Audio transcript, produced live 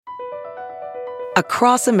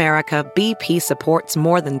Across America, BP supports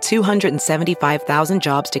more than 275,000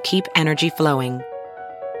 jobs to keep energy flowing.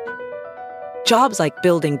 Jobs like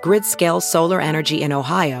building grid-scale solar energy in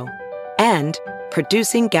Ohio and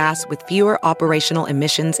producing gas with fewer operational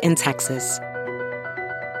emissions in Texas.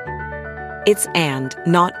 It's and,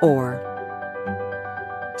 not or.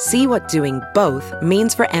 See what doing both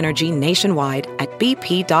means for energy nationwide at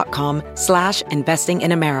bp.com/investing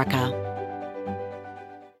in America.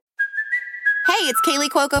 Hey, it's Kaylee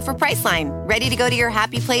Cuoco for Priceline. Ready to go to your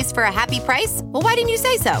happy place for a happy price? Well, why didn't you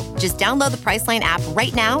say so? Just download the Priceline app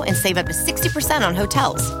right now and save up to 60% on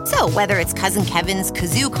hotels. So whether it's Cousin Kevin's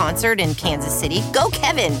Kazoo Concert in Kansas City, go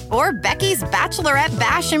Kevin, or Becky's Bachelorette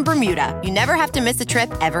Bash in Bermuda, you never have to miss a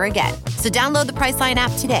trip ever again. So download the Priceline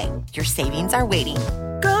app today. Your savings are waiting.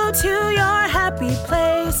 Go to your happy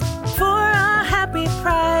place for a happy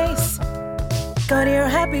price. Go to your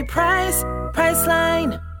happy price,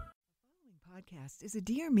 Priceline. Podcast is a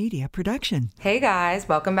Dear Media production. Hey guys,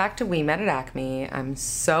 welcome back to We Met at Acme. I'm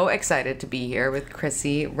so excited to be here with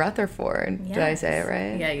Chrissy Rutherford. Yes. Did I say it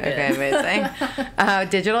right? Yeah, you did. Okay, amazing.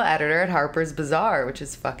 Digital editor at Harper's Bazaar, which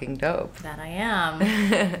is fucking dope. That I am.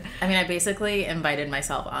 I mean, I basically invited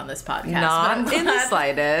myself on this podcast. Not in the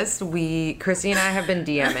slightest. Chrissy and I have been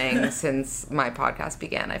DMing since my podcast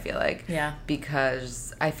began, I feel like. Yeah.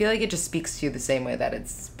 Because I feel like it just speaks to you the same way that it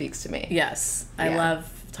speaks to me. Yes. I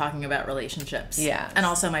love talking about relationships. Yeah. And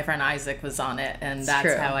also my friend Isaac was on it, and that's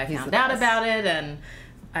true. how I He's found the out best. about it, and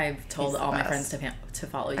I've told He's the all my best. friends to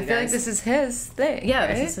follow you guys. I feel like this is his thing. Yeah,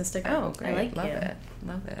 right? this is his sticker. Oh, great. I like Love you. it.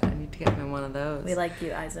 Love it. I need to get him one of those. We like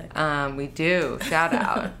you, Isaac. We do. Shout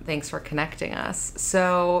out. Thanks for connecting us.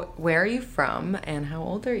 So, where are you from and how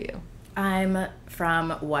old are you? I'm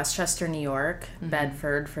from Westchester, New York,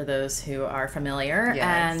 Bedford, for those who are familiar, Yes.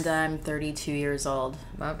 and I'm 32 years old.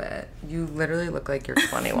 Love it. You literally look like you're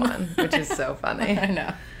 21, which is so funny. I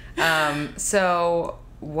know. So,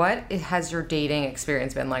 what has your dating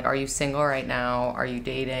experience been like? Are you single right now? Are you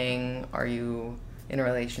dating? Are you in a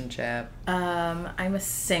relationship? I'm a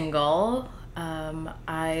single.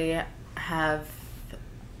 I have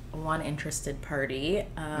one interested party.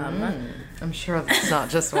 I'm sure it's not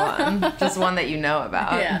just one. Just one that you know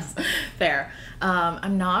about. Yes, fair.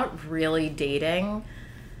 I'm not really dating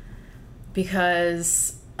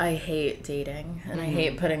because I hate dating and I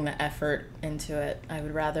hate putting the effort into it. I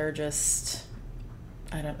would rather just,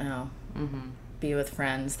 I don't know, be with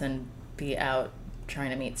friends than be out trying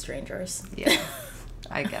to meet strangers. Yeah,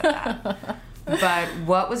 I get that. But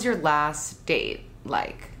what was your last date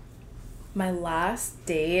like? My last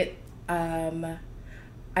date, I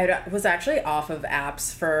was actually off of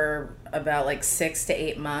apps for about like 6 to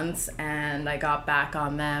 8 months, and I got back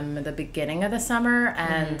on them at the beginning of the summer,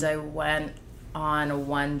 and I went on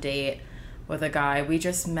one date with a guy. We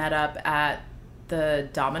just met up at the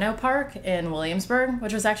Domino Park in Williamsburg,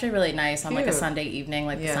 which was actually really nice on like a Cute. Sunday evening.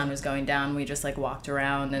 Like the sun was going down. We just like walked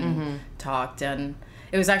around and talked, and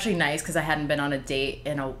it was actually nice because I hadn't been on a date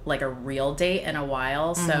in a real date in a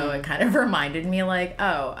while, so it kind of reminded me like,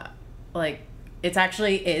 oh, like it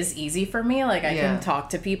actually is easy for me. Like I can talk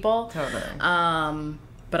to people. Totally.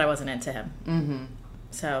 But I wasn't into him.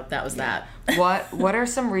 So that was that. What are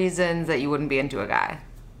some reasons that you wouldn't be into a guy?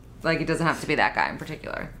 Like, it doesn't have to be that guy in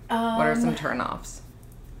particular. What are some turn-offs?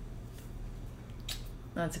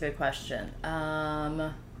 That's a good question.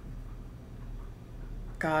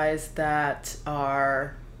 Guys that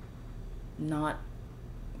are not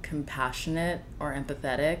compassionate or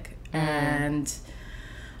empathetic, and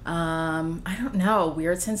I don't know,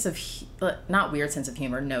 weird sense of not weird sense of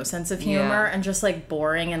humor, no sense of humor, and just like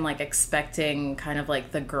boring and like expecting kind of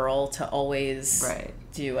like the girl to always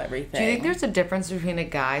do everything. Do you think there's a difference between a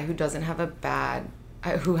guy who doesn't have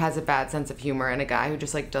who has a bad sense of humor and a guy who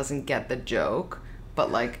just like doesn't get the joke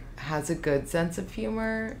but like has a good sense of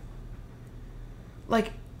humor?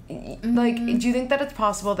 Like, do you think that it's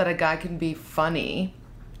possible that a guy can be funny,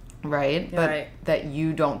 right? But that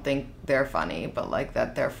you don't think they're funny, but like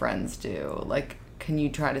that their friends do? Like, can you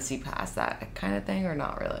try to see past that kind of thing or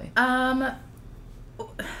not really?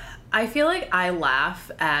 I feel like I laugh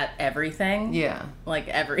at everything. Yeah. Like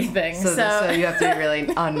everything. So you have to be really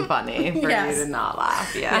unfunny for you to not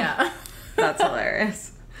laugh. Yeah. That's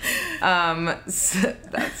hilarious.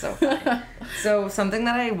 That's so funny. So something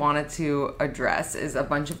that I wanted to address is a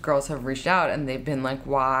bunch of girls have reached out and they've been like,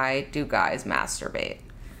 why do guys masturbate?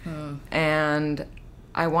 And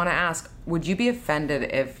I want to ask, would you be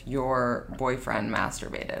offended if your boyfriend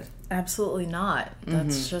masturbated? Absolutely not.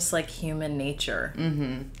 That's just like human nature.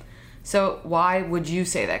 So why would you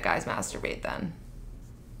say that guys masturbate then?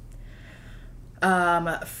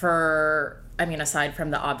 For I mean, aside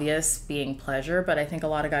from the obvious being pleasure, but I think a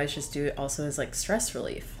lot of guys just do it also as like stress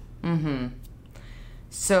relief.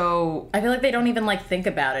 So I feel like they don't even like think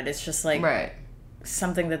about it. It's just like right.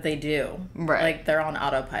 something that they do. Right. Like they're on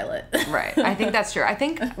autopilot. Right. I think that's true. I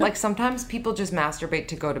think like sometimes people just masturbate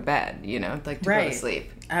to go to bed, you know, like to go to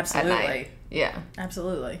sleep. Absolutely. At night. Yeah.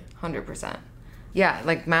 Absolutely. 100%. Yeah,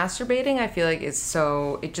 like masturbating I feel like is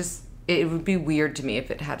so, it would be weird to me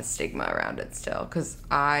if it had a stigma around it still, because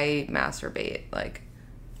I masturbate like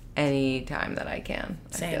any time that I can.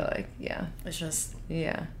 Same. I feel like, yeah. It's just...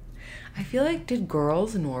 Yeah. I feel like, did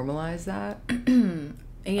girls normalize that?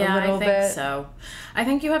 Yeah, I think bit? so. I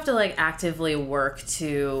think you have to like actively work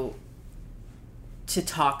to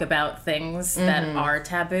talk about things that are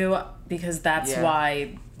taboo, because that's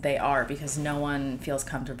why they are, because no one feels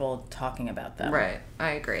comfortable talking about them. Right. I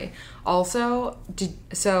agree. Also, did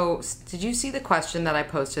you see the question that I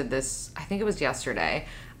posted this, I think it was yesterday,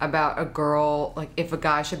 about a girl, like if a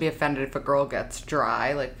guy should be offended if a girl gets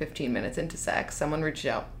dry like 15 minutes into sex? Someone reached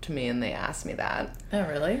out to me and they asked me that. Oh,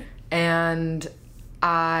 really? And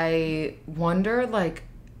I wonder like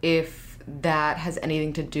if that has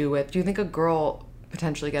anything to do with, do you think a girl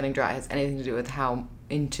potentially getting dry has anything to do with how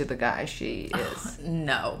into the guy she is?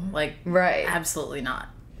 No, like right. Absolutely not.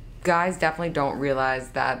 Guys definitely don't realize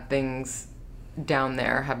that things down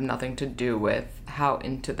there have nothing to do with how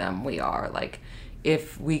into them we are. Like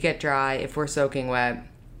if we get dry, if we're soaking wet.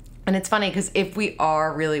 And it's funny because if we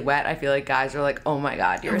are really wet, I feel like guys are like, oh my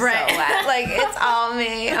God, you're so wet. Like, it's all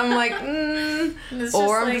me. I'm like,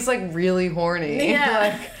 Or I'm just like really horny.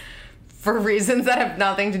 Yeah. Like, for reasons that have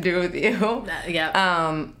nothing to do with you.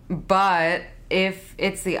 Yeah. But if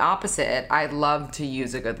it's the opposite, I love to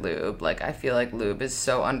use a good lube. Like, I feel like lube is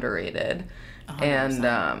so underrated. 100%.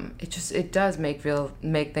 And it does make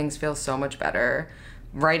things feel so much better.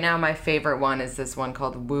 Right now, my favorite one is this one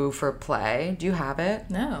called Woo for Play. Do you have it?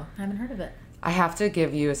 No, I haven't heard of it. I have to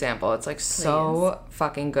give you a sample. It's like so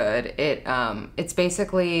fucking good. It's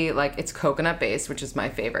basically like, it's coconut based, which is my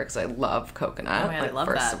favorite because I love coconut. Oh man, like, I love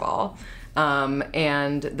first that. of all.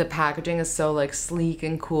 And the packaging is so like sleek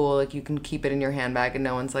and cool. Like you can keep it in your handbag and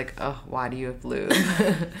no one's like, oh, why do you have lube?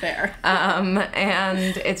 Fair.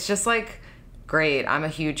 And it's just like great. I'm a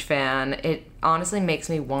huge fan. It honestly makes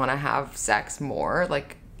me want to have sex more.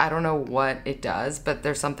 Like, I don't know what it does, but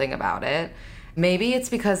there's something about it. Maybe it's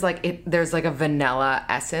because like there's like a vanilla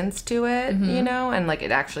essence to it, you know, and like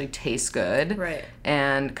it actually tastes good. Right.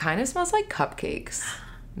 And kind of smells like cupcakes.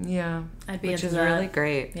 Yeah. I'd be which into is that. really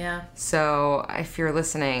great. Yeah. So if you're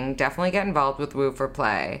listening, definitely get involved with Woo for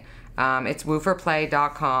Play. It's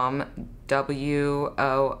wooforplay.com,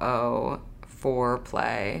 WOO for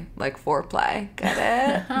play, like foreplay. Get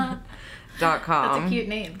it? .com. That's a cute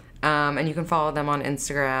name. And you can follow them on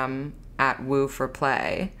Instagram at Woo for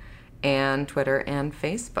Play, and Twitter and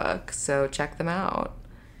Facebook. So check them out.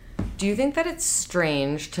 Do you think that it's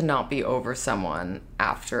strange to not be over someone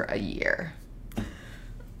after a year?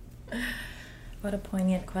 What a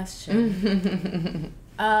poignant question.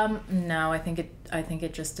 No, I think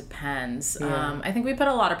it just depends. Yeah. I think we put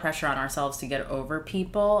a lot of pressure on ourselves to get over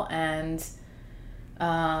people, and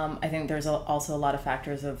I think there's also a lot of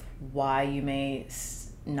factors of why you may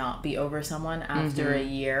not be over someone after a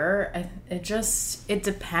year. It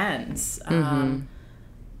depends.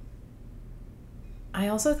 I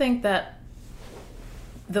also think that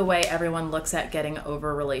the way everyone looks at getting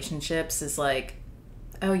over relationships is like,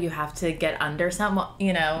 oh, you have to get under someone,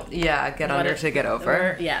 you know? Yeah, get under to get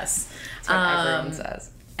over. Yes. That's what everyone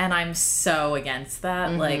says. And I'm so against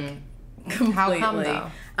that, like, completely. How come,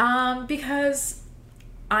 though? Because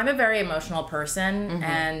I'm a very emotional person,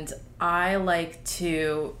 and I like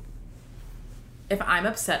to, if I'm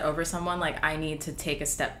upset over someone, like, I need to take a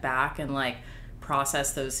step back and, like,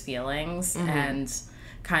 process those feelings and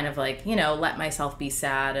kind of, like, you know, let myself be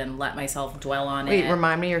sad and let myself dwell on it. Wait,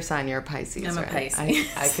 remind me your sign. You're a Pisces, I'm a right? Pisces.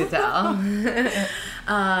 I could tell.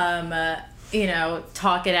 You know,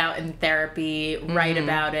 talk it out in therapy, write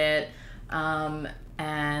about it.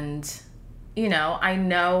 And, you know, I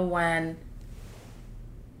know when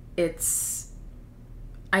it's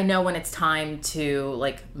time to,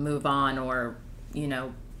 like, move on or, you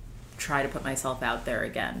know, try to put myself out there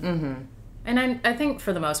again. And I think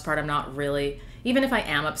for the most part, I'm not really, even if I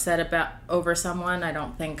am upset over someone, I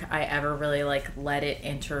don't think I ever really, like, let it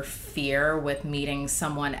interfere with meeting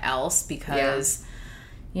someone else because,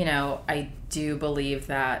 you know, I do believe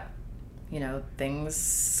that, you know,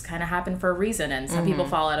 things kind of happen for a reason, and some people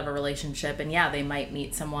fall out of a relationship, and they might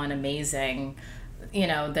meet someone amazing, you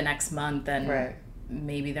know, the next month, and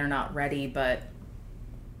maybe they're not ready, but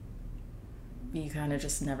you kind of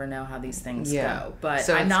just never know how these things Yeah. go. But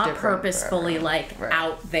So I'm it's not different purposefully forever. like Right.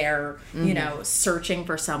 out there, you know, searching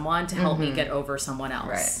for someone to help me get over someone else.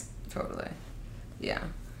 Right. Totally. Yeah.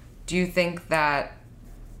 Do you think that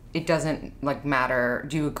it doesn't like matter?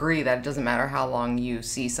 Do you agree that it doesn't matter how long you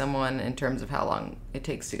see someone in terms of how long it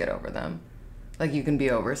takes to get over them? Like you can be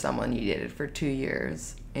over someone you dated for 2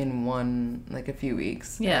 years in a few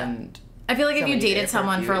weeks. Yeah. And I feel like if you someone you dated dated for a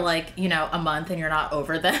someone few for weeks. like, you know, a month and you're not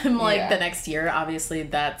over them like Yeah. the next year, obviously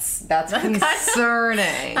that's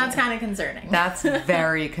concerning. That's kind of concerning. That's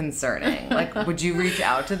very concerning. Like, would you reach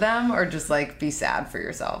out to them or just like be sad for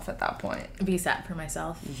yourself at that point? Be sad for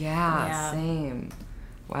myself. Yeah. Same.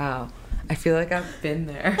 Wow. I feel like I've been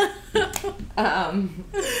there.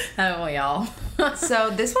 Haven't we all? So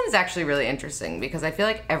this one is actually really interesting because I feel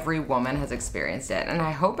like every woman has experienced it, and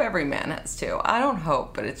I hope every man has too. I don't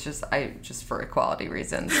hope, but it's just just for equality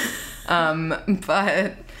reasons.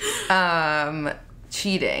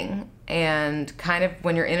 Cheating and kind of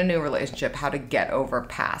when you're in a new relationship, how to get over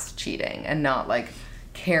past cheating and not like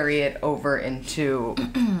carry it over into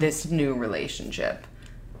this new relationship.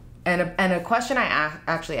 And a question I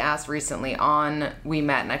actually asked recently on We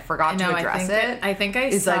Met, and I forgot to address I think I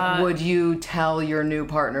is saw... like, would you tell your new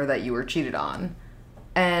partner that you were cheated on?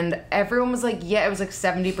 And everyone was like, yeah, it was like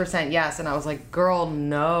 70% yes. And I was like, girl,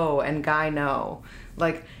 no. And guy, no.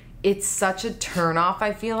 Like, it's such a turnoff,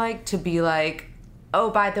 I feel like, to be like,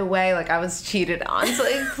 oh, by the way, like, I was cheated on. So,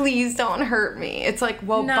 like, please don't hurt me. It's like,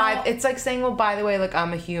 well, No. it's like saying, well, by the way, like,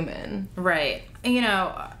 I'm a human. Right. You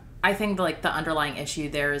know, I think like the underlying issue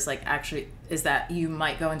there is like actually is that you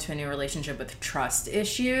might go into a new relationship with trust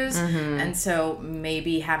issues. And so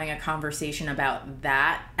maybe having a conversation about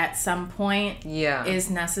that at some point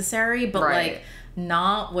is necessary, but Right. like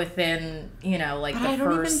not within, you know, like But the I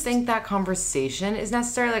don't even first... think that conversation is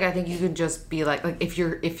necessary. Like, I think you could just be like if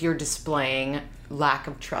you're displaying lack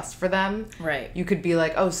of trust for them, Right. you could be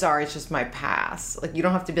like, oh, sorry, it's just my past. Like, you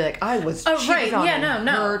don't have to be like, I was cheated right. on Yeah, and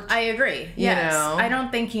no, hurt. I agree. Yes. know? I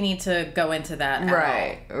don't think you need to go into that at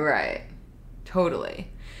Right. Totally.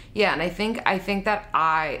 Yeah, and I think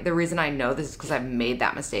that the reason I know this is because I've made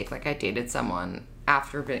that mistake. Like, I dated someone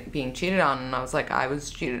after being cheated on, and I was like, I was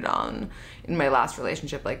cheated on in my last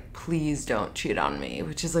relationship. Like, please don't cheat on me,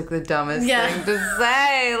 which is like the dumbest thing to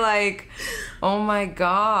say. Like, oh my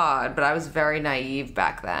God. But I was very naive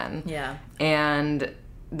back then. Yeah. And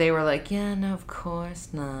they were like, yeah, no, of course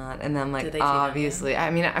not. And then, like, Did they cheat on you? obviously,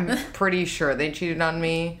 I mean, I'm pretty sure they cheated on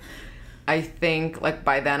me. I think, like,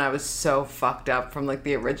 by then I was so fucked up from, like,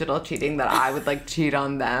 the original cheating that I would, like, cheat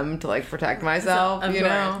on them to, like, protect myself, Of you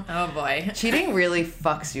course. know? Oh, boy. Cheating really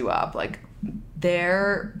fucks you up. Like,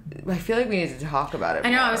 I feel like we need to talk about it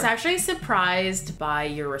I know, more. I was actually surprised by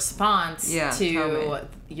your response Yeah, to tell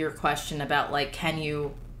your question about, like, can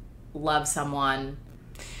you love someone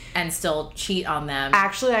and still cheat on them?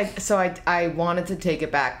 Actually, I wanted to take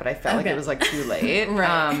it back, but I felt like Okay. it was, like, too late.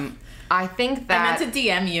 Right. I think that... I meant to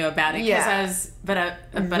DM you about it because but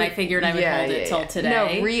I figured I would hold it till today.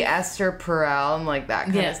 No, Esther Perel and like that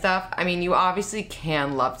kind Yeah. of stuff. I mean, you obviously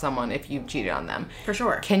can love someone if you've cheated on them. For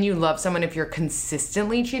sure. Can you love someone if you're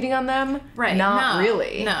consistently cheating on them? Right. Not No.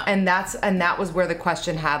 really. No. And that was where the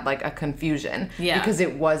question had like a confusion. Yeah. Because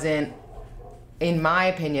it wasn't, in my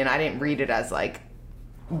opinion, I didn't read it as like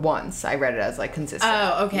once. I read it as like consistent.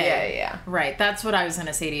 Oh, okay. Yeah. Right. That's what I was going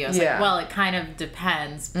to say to you. I was Yeah. like, well, it kind of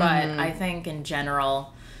depends, but I think in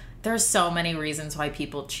general, there's so many reasons why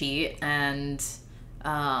people cheat, and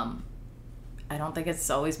I don't think it's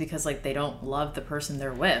always because like they don't love the person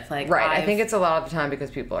they're with. Like, Right. I think it's a lot of the time because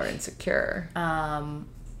people are insecure.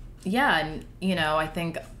 Yeah, and you know, I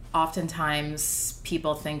think oftentimes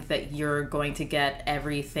people think that you're going to get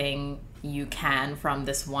everything you can from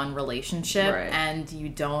this one relationship, Right. and you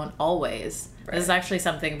don't always. Right. This is actually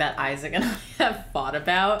something that Isaac and I have thought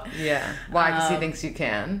about. Yeah. Why? Because he thinks you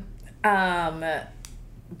can.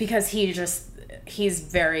 Because he's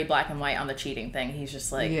very black and white on the cheating thing. He's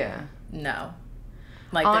just like, Yeah. no.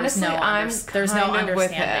 Like, Honestly, there's no kind of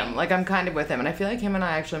with understanding. him. Like, I'm kind of with him, and I feel like him and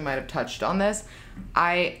I actually might have touched on this.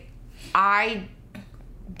 I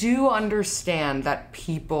do understand that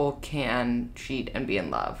people can cheat and be in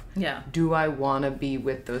love. Yeah. Do I want to be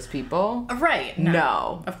with those people? Right.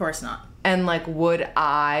 No. Of course not. And, like, would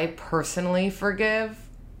I personally forgive?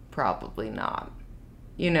 Probably not.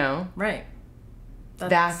 You know? Right.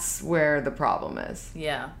 That's where the problem is.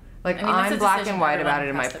 Yeah. Like, I mean, that's I'm a black decision and white everyone about it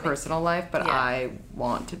in my has to make. personal life, but Yeah. I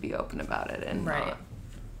want to be open about it and Right. not.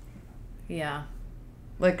 Yeah.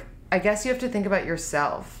 Like, I guess you have to think about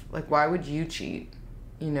yourself. Like, why would you cheat?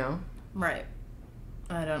 You know? Right.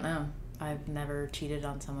 I don't know. I've never cheated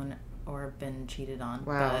on someone or been cheated on.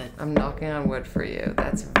 Wow, But, I'm knocking on wood for you.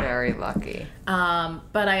 That's very lucky.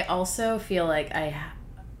 but I also feel like I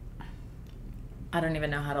don't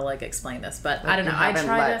even know how to like explain this, but I don't know. I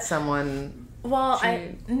try to someone. Well,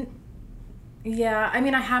 cheat. Yeah, I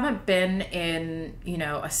mean, I haven't been in, you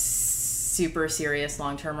know, a super serious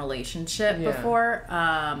long-term relationship before,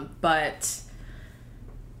 but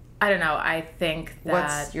I don't know. I think that...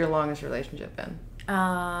 What's your longest relationship been?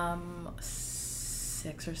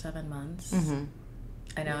 6 or 7 months. Mm-hmm.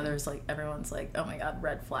 I know there's like, everyone's like, oh my God,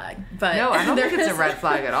 red flag. But no, I don't think it's a red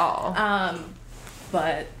flag at all.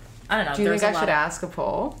 But I don't know. Do you think I should ask a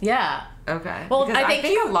poll? Yeah. Okay. Well, because I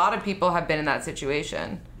think a lot of people have been in that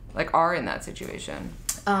situation. Like, are in that situation.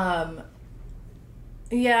 Yeah,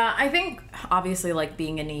 I think obviously like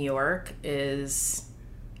being in New York is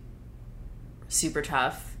super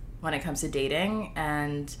tough when it comes to dating,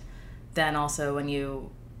 and then also when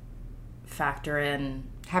you factor in...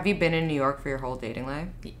 Have you been in New York for your whole dating life?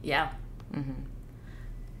 Yeah. Mm-hmm.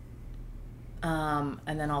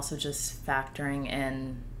 And then also just factoring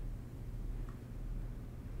in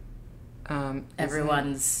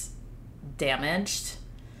everyone's damaged.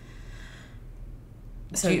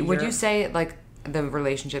 So would you say, like, the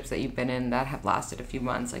relationships that you've been in that have lasted a few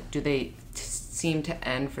months, like, do they seem to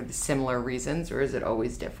end for the similar reasons, or is it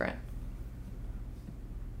always different?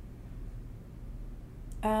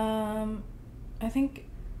 I think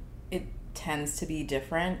it tends to be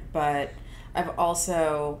different, but I've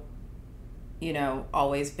also, you know,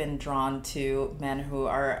 always been drawn to men who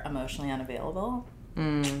are emotionally unavailable.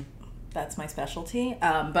 That's my specialty.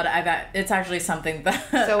 But it's actually something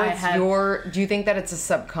that so it's do you think that it's a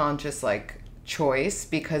subconscious like choice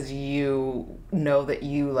because you know that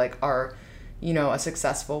you like are, you know, a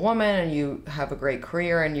successful woman and you have a great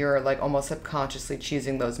career and you're like almost subconsciously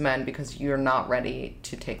choosing those men because you're not ready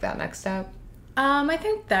to take that next step? I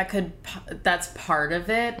think that's part of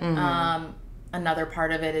it. Mm-hmm. Another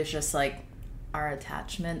part of it is just like our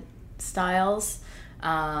attachment styles.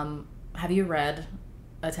 Have you read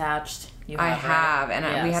Attached? I have, right? And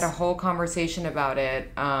yes. we had a whole conversation about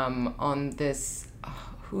it on this.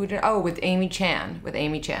 With Amy Chan.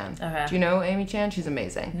 Okay. Do you know Amy Chan? She's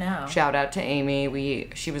amazing. No. Shout out to Amy.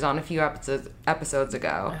 She was on a few episodes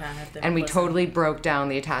ago, and we listen. Totally broke down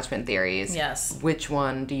the attachment theories. Yes. Which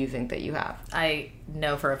one do you think that you have? I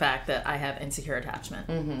know for a fact that I have insecure attachment.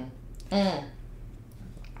 Mm-hmm.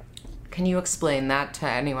 Can you explain that to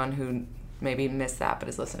anyone who maybe missed that but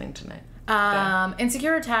is listening tonight?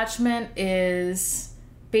 Insecure attachment is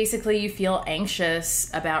basically you feel anxious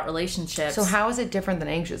about relationships. So how is it different than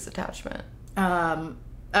anxious attachment?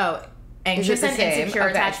 Anxious and insecure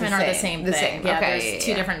attachment are the same thing. Yeah, okay, there's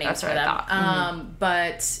two different names for them.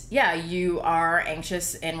 But yeah, you are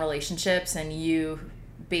anxious in relationships and you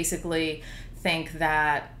basically think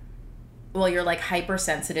that, well, you're like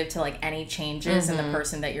hypersensitive to like any changes in the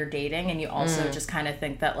person that you're dating, and you also just kind of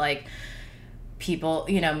think that like people,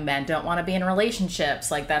 you know, men don't want to be in relationships.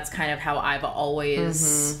 Like that's kind of how I've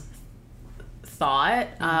always thought.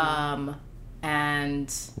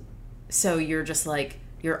 And so you're just like,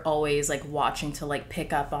 you're always like watching to like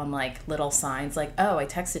pick up on like little signs like, oh, I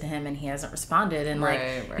texted him and he hasn't responded in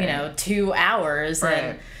you know, 2 hours.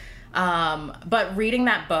 Right. And but reading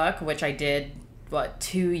that book, which I did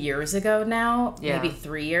 2 years ago now, maybe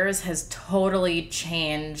 3 years, has totally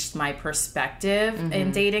changed my perspective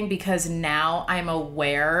in dating, because now I'm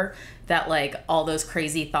aware that like all those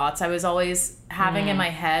crazy thoughts I was always having in my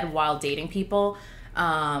head while dating people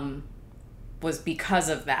was because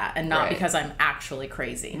of that and not because I'm actually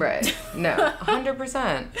crazy. Right. No,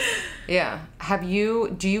 100%. Yeah.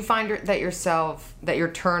 Do you find that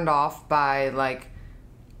you're turned off by like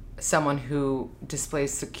someone who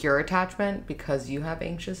displays secure attachment because you have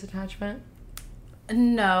anxious attachment?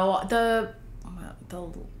 No,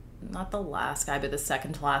 not the last guy, but the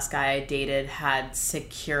second to last guy I dated had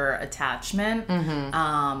secure attachment.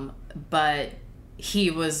 But he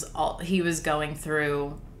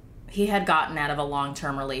had gotten out of a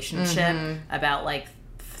long-term relationship about like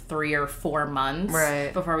 3 or 4 months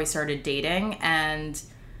before we started dating, and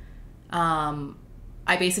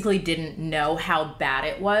I basically didn't know how bad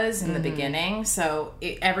it was in the beginning, so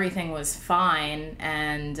everything was fine,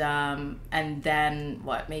 and then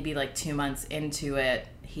maybe like 2 months into it,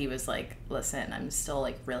 he was like, listen, I'm still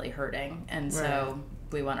like really hurting, and so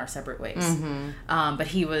we went our separate ways. But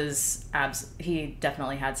he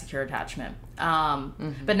definitely had secure attachment.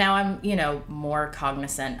 But now I'm, you know, more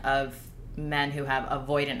cognizant of men who have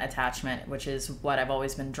avoidant attachment, which is what I've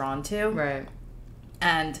always been drawn to. Right.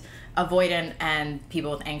 And avoidant and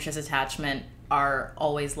people with anxious attachment are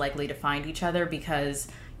always likely to find each other because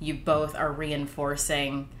you both are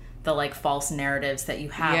reinforcing the like false narratives that you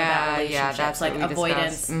have about relationships. That's like what we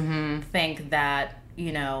avoidance discussed. think that,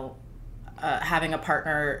 you know, having a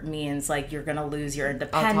partner means like you're gonna lose your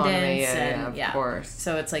independence. Autonomy, and of course.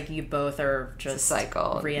 So it's like you both are just It's a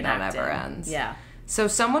cycle that never ends. Yeah. So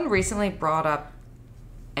someone recently brought up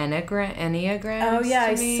Enneagrams. Oh yeah,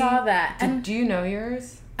 to I me. saw that. And do you know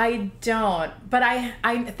yours? I don't, but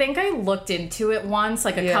I think I looked into it once,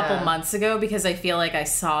 like a couple months ago, because I feel like I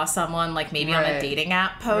saw someone, like maybe on a dating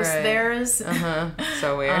app post theirs.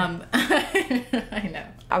 So weird. I know.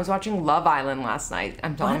 I was watching Love Island last night.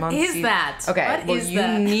 I'm talking What about is that? Okay, What is you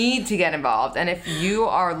that? need to get involved. And if you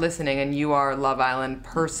are listening and you are a Love Island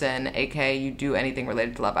person, aka you do anything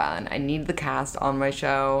related to Love Island, I need the cast on my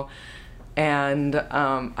show. And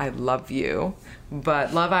I love you.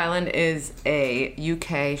 But Love Island is a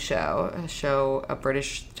UK show, a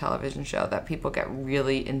British television show that people get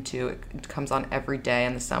really into. It comes on every day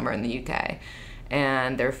in the summer in the UK.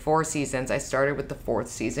 And there are 4 seasons. I started with the 4th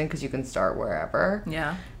season because you can start wherever.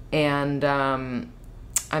 Yeah. And I'm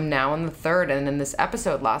now in the 3rd. And in this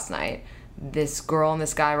episode last night, this girl and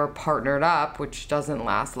this guy were partnered up, which doesn't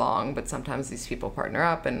last long, but sometimes these people partner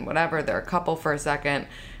up and whatever. They're a couple for a second.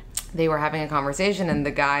 They were having a conversation, and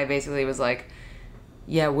the guy basically was like,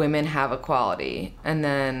 yeah, women have equality. And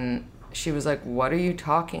then she was like, what are you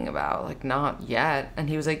talking about? Like, not yet. And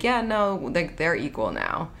he was like, yeah, no, like, they're equal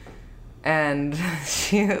now. And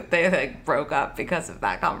they like broke up because of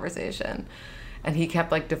that conversation. And he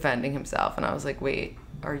kept like defending himself. And I was like, wait,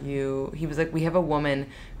 he was like, we have a woman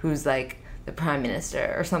who's like the prime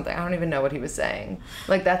minister or something. I don't even know what he was saying.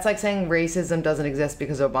 Like, that's like saying racism doesn't exist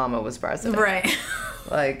because Obama was president. Right.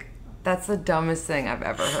 Like, that's the dumbest thing I've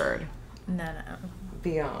ever heard. No.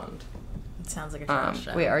 Beyond. It sounds like a trash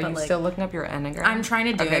show. Wait, are you like, still looking up your Enneagram? I'm trying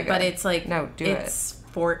to do it, but good. it's like... No, do it.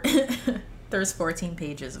 There's 14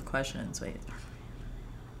 pages of questions. Wait.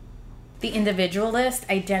 The individualist,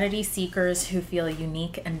 identity seekers who feel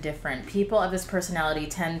unique and different. People of this personality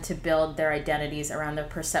tend to build their identities around their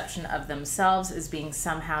perception of themselves as being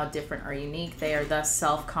somehow different or unique. They are thus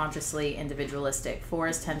self-consciously individualistic.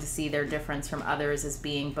 4s tend to see their difference from others as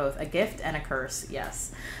being both a gift and a curse.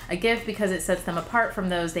 Yes. A gift because it sets them apart from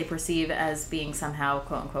those they perceive as being somehow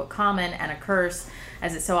quote-unquote common, and a curse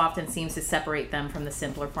as it so often seems to separate them from the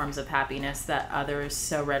simpler forms of happiness that others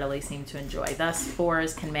so readily seem to enjoy. Thus,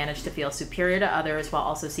 4s can manage to feel superior to others while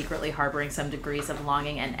also secretly harboring some degrees of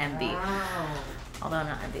longing and envy. Although I'm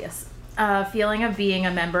not envious. Feeling of being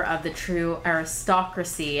a member of the true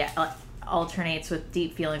aristocracy alternates with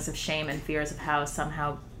deep feelings of shame and fears of how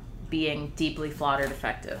somehow being deeply flawed or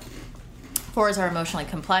defective. 4s are emotionally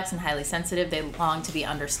complex and highly sensitive. They long to be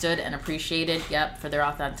understood and appreciated, for their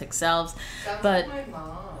authentic selves. Sounds but like my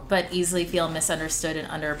mom. But easily feel misunderstood and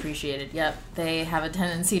underappreciated. They have a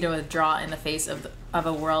tendency to withdraw in the face of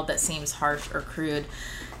a world that seems harsh or crude,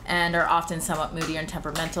 and are often somewhat moody and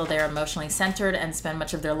temperamental. They are emotionally centered and spend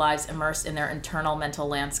much of their lives immersed in their internal mental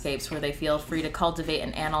landscapes where they feel free to cultivate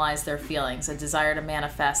and analyze their feelings. A desire to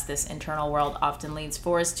manifest this internal world often leads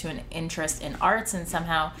 4s to an interest in arts,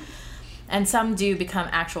 and some do become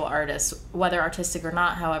actual artists. Whether artistic or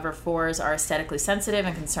not, however, 4s are aesthetically sensitive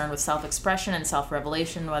and concerned with self-expression and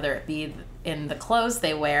self-revelation, whether it be in the clothes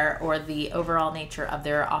they wear or the overall nature of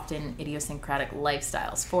their often idiosyncratic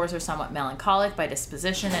lifestyles. 4s are somewhat melancholic by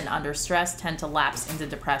disposition and under stress tend to lapse into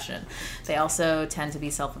depression. They also tend to be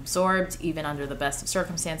self-absorbed, even under the best of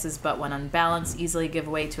circumstances, but when unbalanced, easily give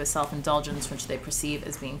way to a self-indulgence which they perceive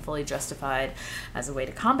as being fully justified as a way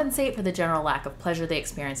to compensate for the general lack of pleasure they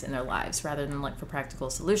experience in their lives. Rather than look for practical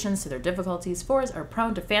solutions to their difficulties, 4s are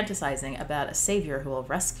prone to fantasizing about a savior who will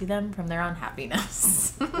rescue them from their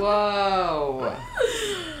unhappiness. Whoa.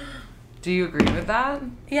 Do you agree with that?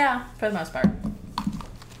 Yeah, for the most part.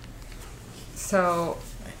 So,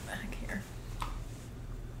 Right back here.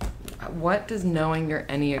 what does knowing your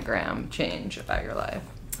Enneagram change about your life?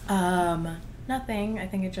 Nothing. I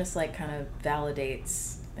think it just like kind of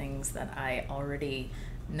validates things that I already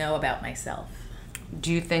know about myself.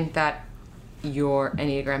 Do you think that your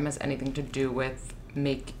Enneagram has anything to do with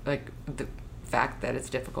the fact that it's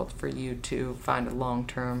difficult for you to find a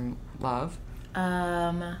long-term love?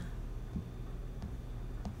 Not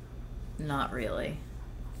really.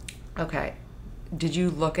 Okay. Did you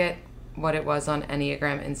look at what it was on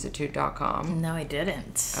EnneagramInstitute.com? No, I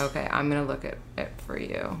didn't. Okay, I'm going to look at it for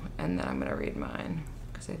you, and then I'm going to read mine,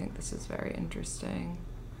 because I think this is very interesting.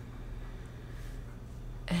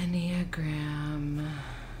 Enneagram.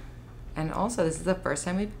 And also, this is the first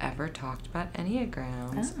time we've ever talked about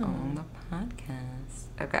Enneagrams on the podcast.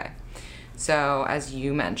 Okay. So, as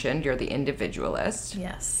you mentioned, you're the individualist.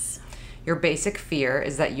 Yes. Your basic fear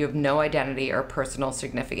is that you have no identity or personal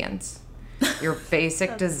significance. Your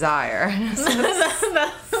basic desire.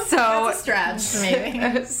 That's a stretch,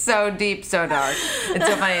 maybe. So deep, so dark. It's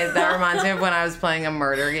so funny. That reminds me of when I was playing a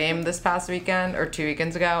murder game this past weekend or 2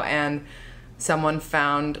 weekends ago, and someone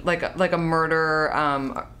found like a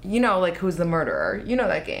murder. You know, like who's the murderer? You know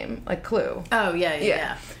that game, like Clue. Oh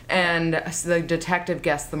yeah. And so the detective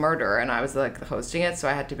guessed the murderer, and I was like hosting it, so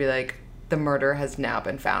I had to be like, the murder has now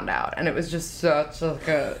been found out. And it was just such like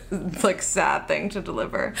a sad thing to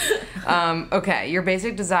deliver. Okay, your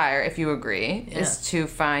basic desire, if you agree, is to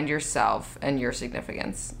find yourself and your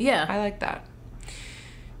significance. Yeah. I like that.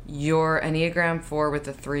 Your Enneagram 4 with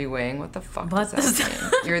the 3 wing, what the fuck does that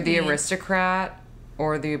mean? You're the aristocrat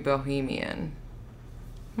or the bohemian?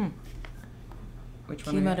 Which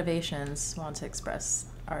one? Key motivations: want to express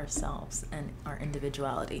ourselves and our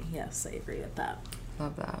individuality. Yes, I agree with that.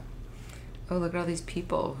 Love that. Oh, look at all these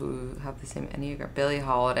people who have the same Enneagram. Billie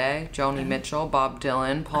Holiday, Joni Mitchell, Bob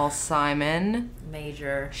Dylan, Paul Simon.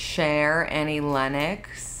 Major. Cher, Annie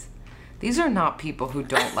Lennox. These are not people who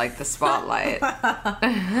don't like the spotlight.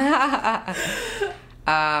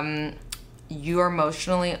 You are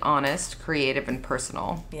emotionally honest, creative, and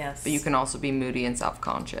personal. Yes. But you can also be moody and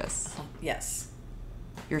self-conscious. Yes.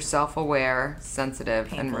 You're self-aware, sensitive,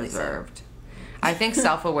 and Painfully reserved. So. I think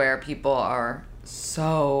self-aware people are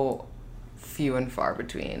so few and far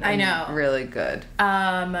between. I know. Really good.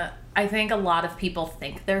 I think a lot of people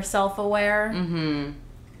think they're self-aware,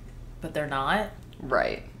 but they're not.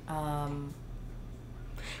 Right.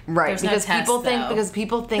 Right. Because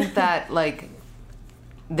people think that like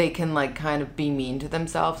they can like kind of be mean to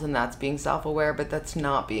themselves, and that's being self-aware, but that's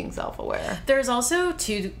not being self-aware. There's also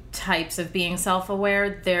 2 types of being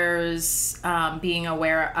self-aware. There's being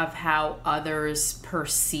aware of how others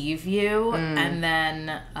perceive you, and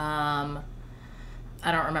then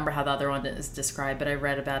I don't remember how the other one is described, but I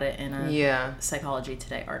read about it in a Psychology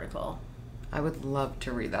Today article. I would love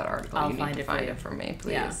to read that article. I'll you find need to it find for you. it for me,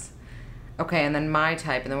 please. Yeah. Okay, and then my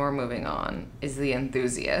type, and then we're moving on, is the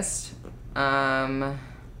enthusiast.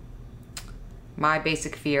 My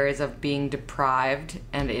basic fear is of being deprived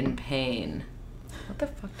and in pain. What the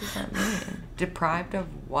fuck does that mean? Deprived of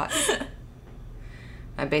what?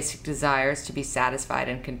 My basic desire is to be satisfied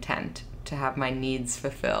and content, to have my needs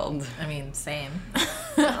fulfilled. I mean, same.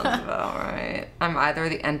 Sounds about right. I'm either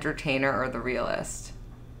the entertainer or the realist.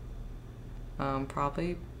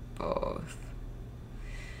 Probably both.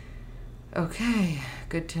 Okay,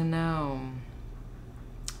 good to know.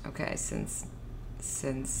 Okay, since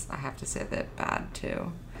I have to say that bad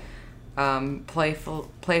too.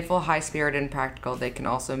 Playful, high-spirited, and practical, they can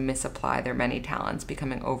also misapply their many talents,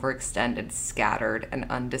 becoming overextended, scattered, and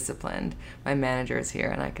undisciplined. My manager is here,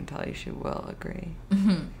 and I can tell you she will agree.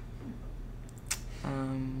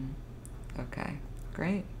 Okay,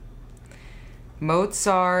 great.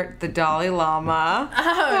 Mozart, the Dalai Lama,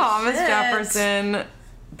 Thomas Jefferson,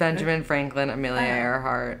 Benjamin Franklin, Amelia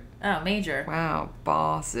Earhart. Oh, major. Wow,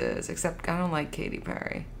 bosses. Except I don't like Katy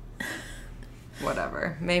Perry.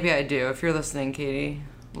 Whatever. Maybe I do. If you're listening, Katie,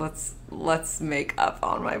 let's make up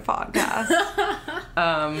on my podcast.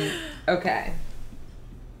 Okay.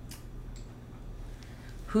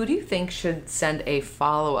 Who do you think should send a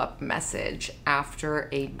follow-up message after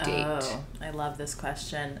a date? Oh, I love this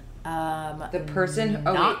question. The person...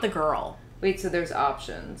 Not the girl. Wait, so there's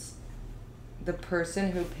options. The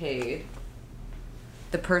person who paid,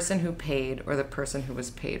 or the person who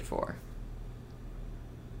was paid for.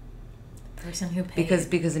 Person who paid.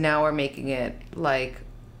 Because now we're making it like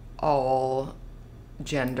all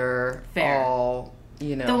gender, fair. All,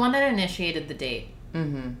 you know. The one that initiated the date.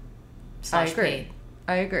 I agree.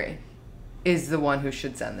 I agree. Is the one who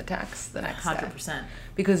should send the text the next 100%. day.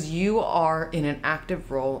 Because you are in an active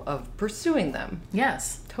role of pursuing them.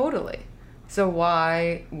 Yes. Totally. So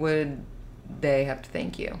why would they have to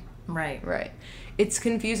thank you? Right. Right. It's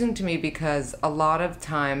confusing to me because a lot of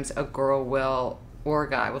times a girl will, or a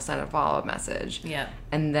guy will send a follow-up message. Yeah.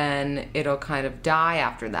 And then it'll kind of die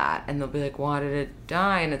after that. And they'll be like, why did it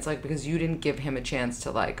die? And it's like, because you didn't give him a chance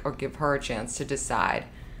to like, or give her a chance to decide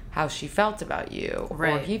how she felt about you.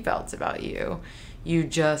 Right. Or he felt about you. You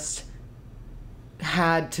just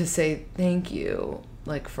had to say thank you.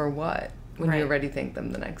 Like, for what? When you already thank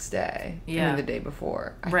them the next day. Yeah. I mean, the day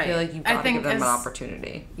before. I Right. feel like you've got to give them an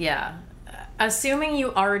opportunity. Yeah. Assuming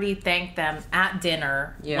you already thanked them at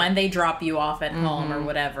dinner, when they drop you off at home or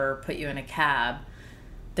whatever, put you in a cab,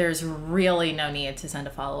 there's really no need to send a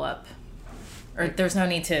follow-up. Or there's no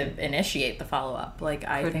need to initiate the follow-up. Like,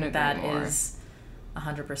 I think that is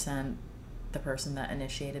 100% the person that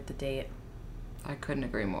initiated the date. I couldn't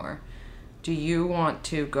agree more. Do you want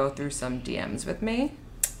to go through some DMs with me?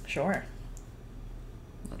 Sure.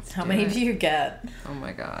 Let's How do many it. do you get? Oh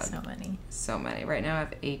my god. So many. So many. Right now I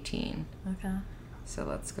have 18. Okay. So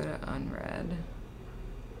let's go to unread.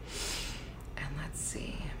 And let's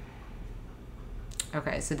see.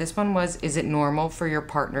 Okay, so this one was, is it normal for your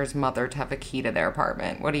partner's mother to have a key to their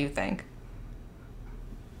apartment? What do you think?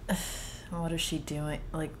 What is she doing?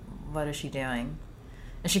 Like, what is she doing?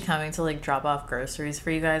 Is she coming to, like, drop off groceries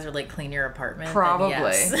for you guys or, like, clean your apartment? Probably. Then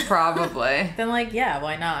yes. Probably. Then, like, yeah,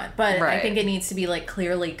 why not? But Right. I think it needs to be, like,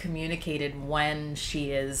 clearly communicated when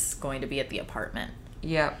she is going to be at the apartment.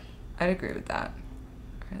 Yep. I'd agree with that.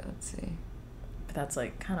 All right, let's see. But that's,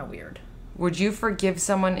 like, kind of weird. Would you forgive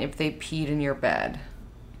someone if they peed in your bed?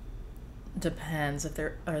 Depends if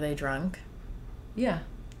are they drunk? Yeah.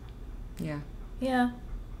 Yeah. Yeah.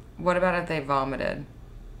 What about if they vomited?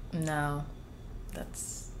 No.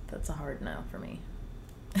 That's a hard no for me.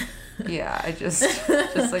 Yeah, I just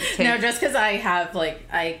like take... No, just because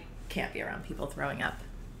I can't be around people throwing up.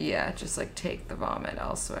 Yeah, just like take the vomit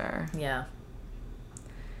elsewhere. Yeah.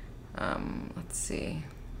 Let's see.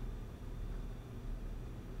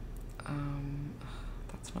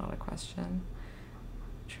 That's not a question.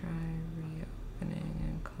 Try reopening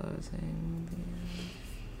and closing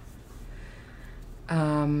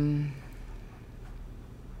the...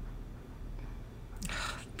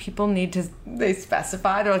 People need to... They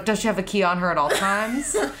specify. They're like, does she have a key on her at all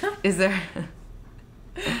times? Is there...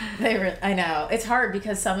 I know. It's hard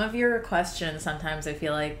because some of your questions, sometimes I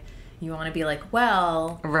feel like you want to be like,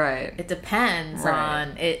 well... Right. It depends Right.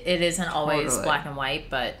 on... It isn't always Totally. black and white,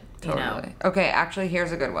 but, you know. Okay, actually,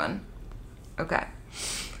 here's a good one. Okay.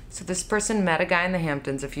 So this person met a guy in the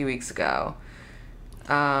Hamptons a few weeks ago.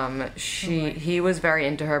 He was very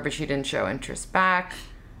into her, but she didn't show interest back.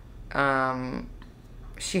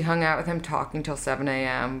 She hung out with him talking till 7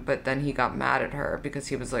 a.m., but then he got mad at her because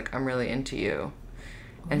he was like, I'm really into you.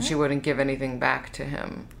 And she wouldn't give anything back to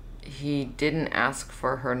him. He didn't ask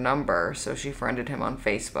for her number, so she friended him on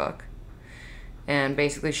Facebook. And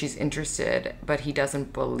basically she's interested, but he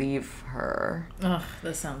doesn't believe her. Ugh,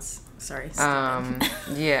 this sounds... Sorry. Stupid.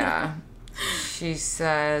 Yeah. She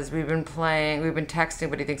says, we've been texting,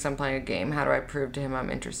 but he thinks I'm playing a game. How do I prove to him I'm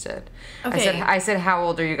interested? Okay. I said, how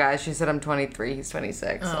old are you guys? She said, I'm 23. He's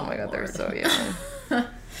 26. Oh my God, Lord. they're so young.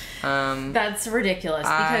 That's ridiculous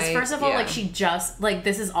because first of all, like, she just, like,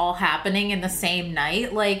 this is all happening in the same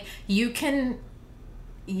night. Like, you cannot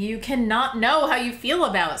know how you feel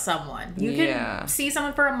about someone. You can see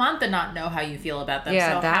someone for a month and not know how you feel about them.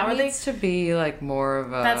 Yeah, so that how are needs to be like more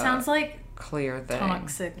of a... That sounds like clear thing.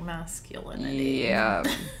 toxic masculinity. Yeah.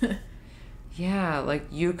 Yeah, like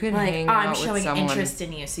you could like, hang out with someone. I'm showing interest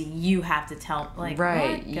in you, so you have to tell. Like,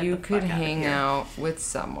 right, what? Get you the could fuck out of hang here. out with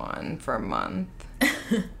someone for a month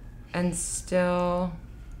and still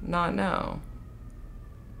not know.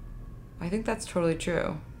 I think that's totally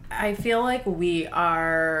true. I feel like we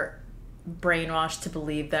are brainwashed to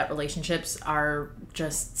believe that relationships are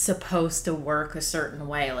just supposed to work a certain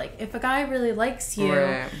way. Like, if a guy really likes you,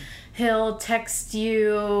 Right. he'll text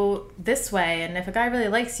you this way, and if a guy really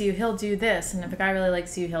likes you, he'll do this, and if a guy really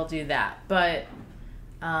likes you, he'll do that. But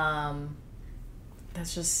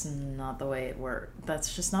that's just not the way it works.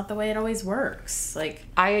 That's just not the way it always works. Like,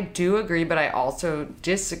 I do agree, but I also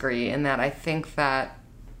disagree in that I think that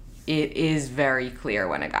it is very clear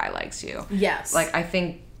when a guy likes you. yes. Like, I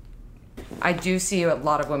think I do see a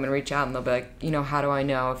lot of women reach out and they'll be like, you know, how do I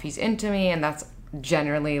know if he's into me? And that's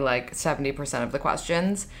generally like 70% of the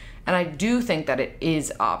questions. And I do think that it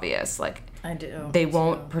is obvious. Like, I do. they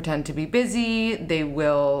won't pretend to be busy. They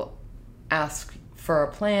will ask for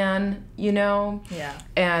a plan, you know? Yeah.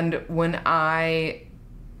 And when I,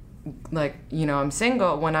 like, you know, I'm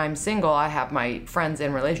single, I have my friends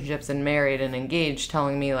in relationships and married and engaged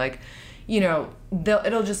telling me, like, you know,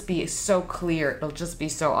 it'll just be so clear. It'll just be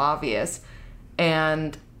so obvious.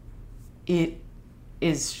 And it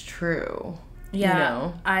is true. Yeah, You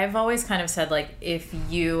know? I've always kind of said, like, if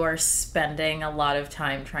you are spending a lot of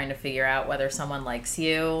time trying to figure out whether someone likes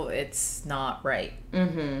you, it's not right.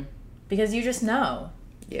 Mm-hmm. Because you just know.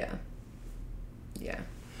 Yeah. Yeah.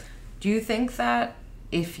 Do you think that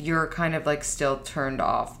if you're kind of, like, still turned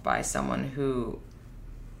off by someone who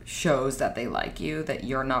shows that they like you, that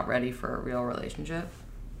you're not ready for a real relationship?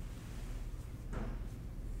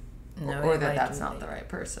 No, or you that might that's do not that. the right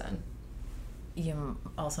person? You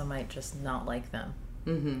also might just not like them.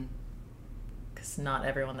 Mm-hmm. Because not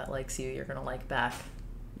everyone that likes you, you're going to like back.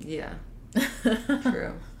 Yeah.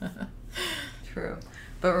 True. True.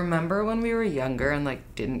 But remember when we were younger and,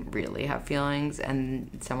 like, didn't really have feelings,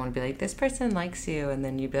 and someone would be like, this person likes you, and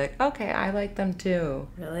then you'd be like, okay, I like them too.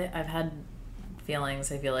 Really? I've had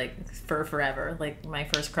feelings, I feel like, for forever. Like, my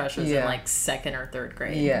first crush was in, like, 2nd or 3rd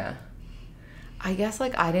grade. Yeah. I guess,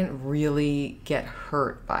 like, I didn't really get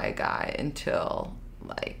hurt by a guy until,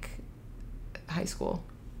 like, high school.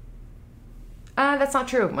 That's not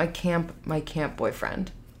true. My camp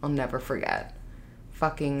boyfriend, I'll never forget,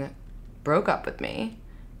 fucking broke up with me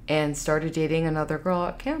and started dating another girl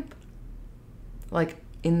at camp. Like,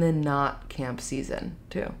 in the not camp season,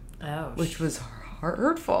 too. Oh. Which was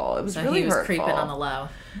hurtful. It was really hurtful. He was creeping on the low.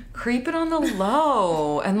 Creeping on the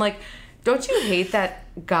low. And, like, don't you hate that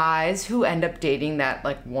guys who end up dating that,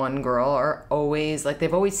 like, one girl are always, like,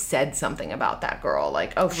 they've always said something about that girl.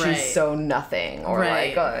 Like, oh, she's so nothing. Or,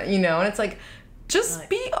 like, you know, and it's like, just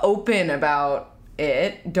be open about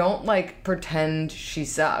it. Don't, like, pretend she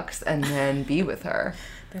sucks and then be with her.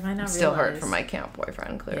 They might not Still realize. hurt from my camp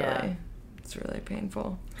boyfriend, clearly. Yeah. It's really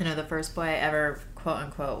painful. I know the first boy I ever, quote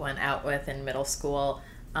unquote, went out with in middle school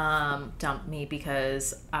dumped me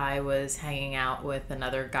because I was hanging out with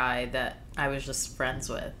another guy that I was just friends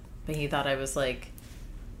with. But he thought I was like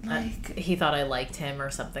he thought I liked him or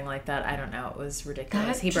something like that. I don't know. It was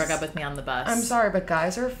ridiculous. He broke up with me on the bus. I'm sorry, but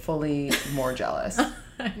guys are fully more jealous.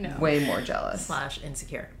 I know. Way more jealous. /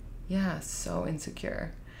 insecure. Yeah, so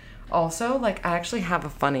insecure. Also, like, I actually have a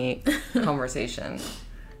funny conversation.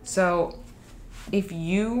 So, if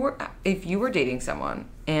you were dating someone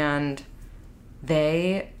and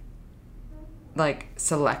they, like,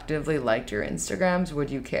 selectively liked your Instagrams, would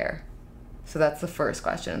you care? So that's the first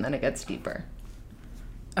question, and then it gets deeper.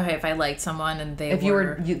 Okay, if I liked someone and they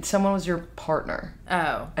someone was your partner.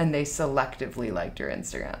 Oh. And they selectively liked your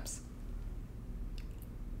Instagrams.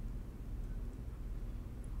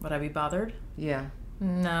 Would I be bothered? Yeah.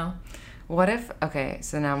 No. What if, okay,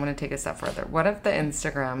 so now I'm going to take a step further. What if the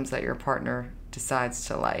Instagrams that your partner decides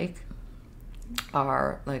to like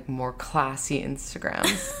are, like, more classy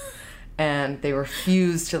Instagrams and they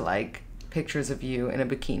refuse to like pictures of you in a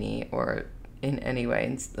bikini or in any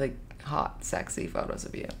way, like, hot, sexy photos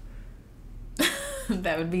of you?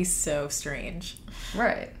 That would be so strange.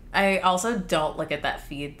 Right. I also don't look at that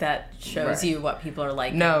feed that shows you what people are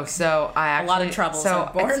liking. No, so I actually... A lot of troubles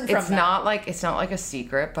are born from it's that. It's not like a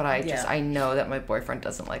secret, but I know that my boyfriend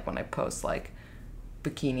doesn't like when I post, like,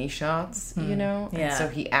 bikini shots, you know? Yeah. And so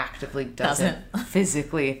he actively doesn't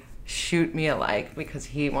physically shoot me a like because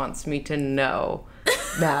he wants me to know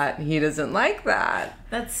that he doesn't like that.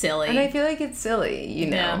 That's silly. And I feel like it's silly, you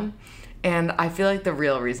know? Yeah. And I feel like the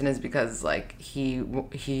real reason is because, like, he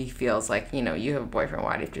feels like, you know, you have a boyfriend,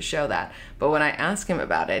 why do you have to show that? But when I ask him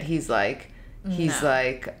about it, he's like, I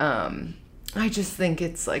just think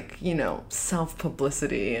it's, like, you know,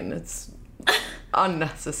 self-publicity and it's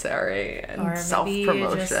unnecessary and or self-promotion.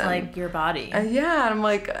 Maybe you just like your body. Yeah, and I'm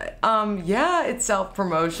like, yeah, it's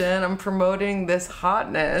self-promotion. I'm promoting this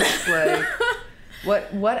hotness, like...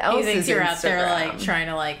 What else is Instagram? He thinks you're out there, like, trying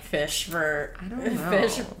to, like, fish for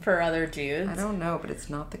other dudes. I don't know, but it's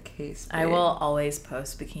not the case, babe. I will always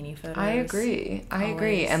post bikini photos. I agree.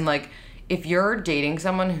 And, like, if you're dating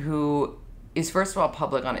someone who is, first of all,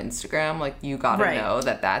 public on Instagram, like, you gotta know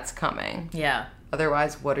that that's coming. Yeah.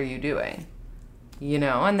 Otherwise, what are you doing? You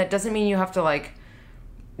know? And that doesn't mean you have to, like,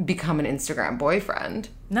 become an Instagram boyfriend.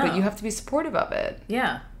 No. But you have to be supportive of it.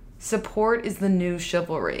 Yeah. Support is the new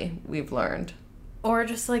chivalry, we've learned. Or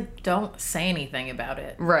just, like, don't say anything about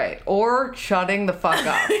it. Right. Or shutting the fuck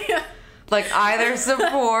up. Yeah. Like, either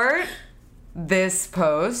support this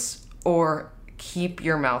post or keep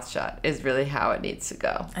your mouth shut is really how it needs to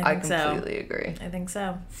go. I completely agree. I think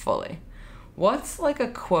so. Fully. What's, like, a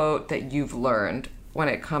quote that you've learned when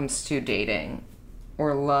it comes to dating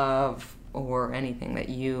or love or anything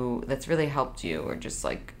that's really helped you or just,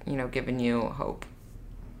 like, you know, given you hope?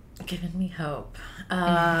 Given me hope.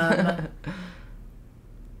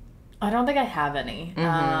 I don't think I have any.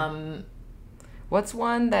 Mm-hmm. What's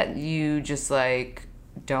one that you just, like,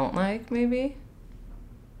 don't like, maybe?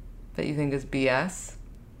 That you think is BS?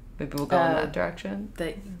 Maybe we'll go in that direction.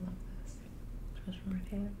 That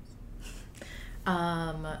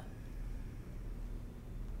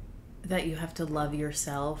you have to love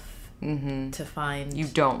yourself to find... You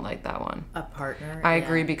don't like that one. A partner. I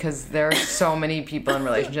agree, because there are so many people in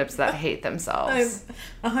relationships that hate themselves.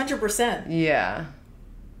 100%. Yeah.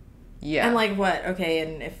 Yeah. And, like, what? Okay,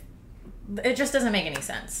 and if... It just doesn't make any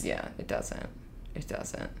sense. Yeah, it doesn't. It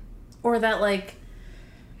doesn't. Or that, like...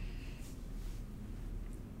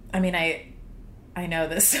 I mean, I know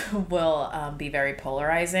this will be very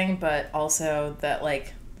polarizing, but also that,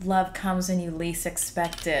 like, love comes when you least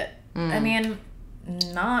expect it. I mean,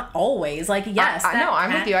 not always. Like, yes, no,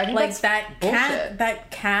 I'm with you. I think like that's bullshit.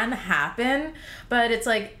 that can happen, but it's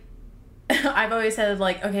like I've always said,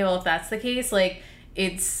 like, okay, well, if that's the case, like,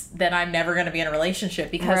 then I'm never going to be in a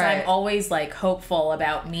relationship because I'm always like hopeful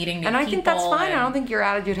about meeting new people. And I think that's fine. I don't think your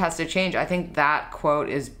attitude has to change. I think that quote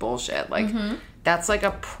is bullshit. Like, that's like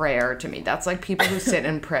a prayer to me. That's like people who sit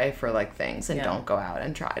and pray for like things and don't go out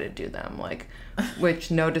and try to do them. Like, which,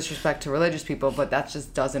 no disrespect to religious people, but that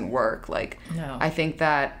just doesn't work. Like, no. I think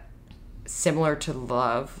that similar to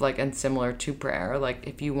love, like, and similar to prayer, like,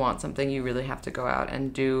 if you want something, you really have to go out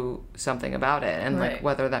and do something about it. And like,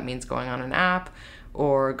 whether that means going on an app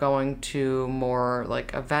or going to more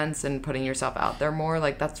like events and putting yourself out there more,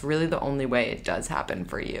 like, that's really the only way it does happen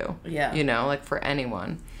for you. Yeah. You know, like, for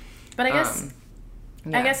anyone. But I guess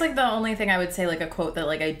like the only thing I would say, like, a quote that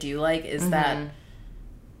like I do like is that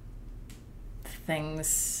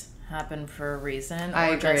things happen for a reason. I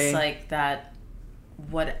or agree. Just like that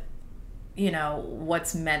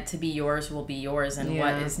what's meant to be yours will be yours, and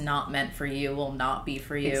what is not meant for you will not be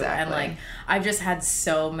for you. Exactly. And like, I've just had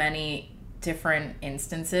so many different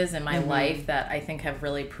instances in my life that I think have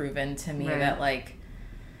really proven to me that, like,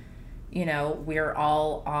 you know, we're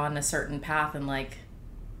all on a certain path, and like,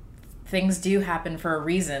 things do happen for a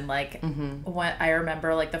reason. Like, when I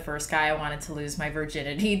remember, like, the first guy I wanted to lose my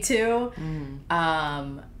virginity to,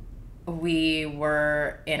 we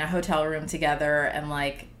were in a hotel room together, and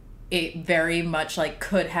like, it very much like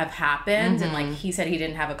could have happened. And like, he said he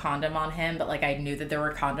didn't have a condom on him, but like, I knew that there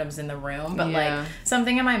were condoms in the room, but like,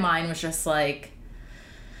 something in my mind was just like,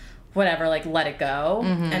 whatever, like, let it go.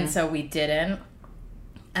 And so we didn't.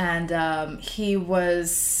 And he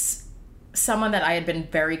was someone that I had been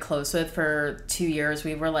very close with for 2 years.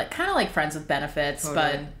 We were like kind of like friends with benefits,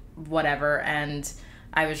 but whatever. And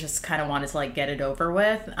I was just kind of wanted to like get it over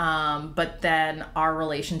with. But then our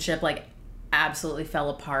relationship like absolutely fell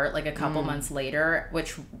apart like a couple months later,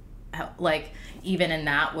 which like even in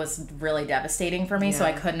that was really devastating for me. So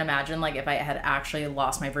I couldn't imagine like if I had actually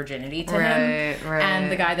lost my virginity to him.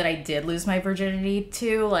 And the guy that I did lose my virginity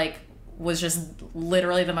to, like, was just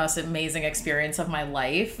literally the most amazing experience of my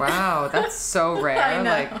life. Wow, that's so rare. I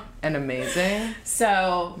know. Like, and amazing.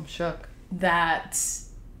 So I'm shook.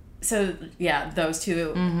 So yeah, those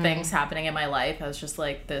two things happening in my life, I was just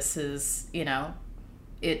like, this is, you know,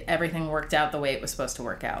 everything worked out the way it was supposed to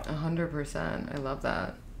work out. 100%. I love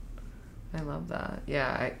that.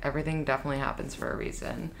 Yeah, everything definitely happens for a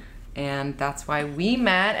reason. And that's why we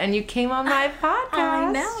met and you came on my podcast.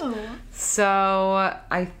 I know. So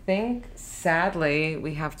I think, sadly,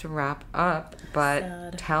 we have to wrap up.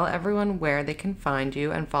 But tell everyone where they can find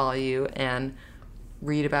you and follow you and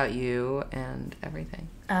read about you and everything.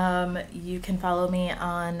 You can follow me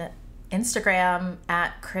on Instagram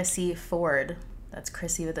at Chrissy Ford. That's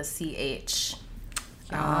Chrissy with a CH.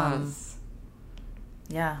 Yes.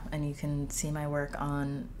 Yeah, and you can see my work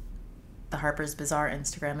on the Harper's Bazaar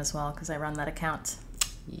Instagram as well, because I run that account.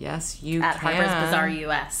 Yes, you at can. Harper's Bazaar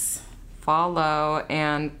US. Follow,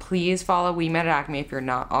 and please follow We Met at Acme if you're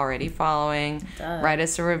not already following. Write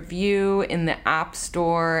us a review in the App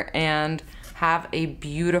Store, and have a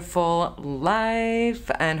beautiful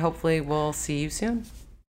life, and hopefully we'll see you soon.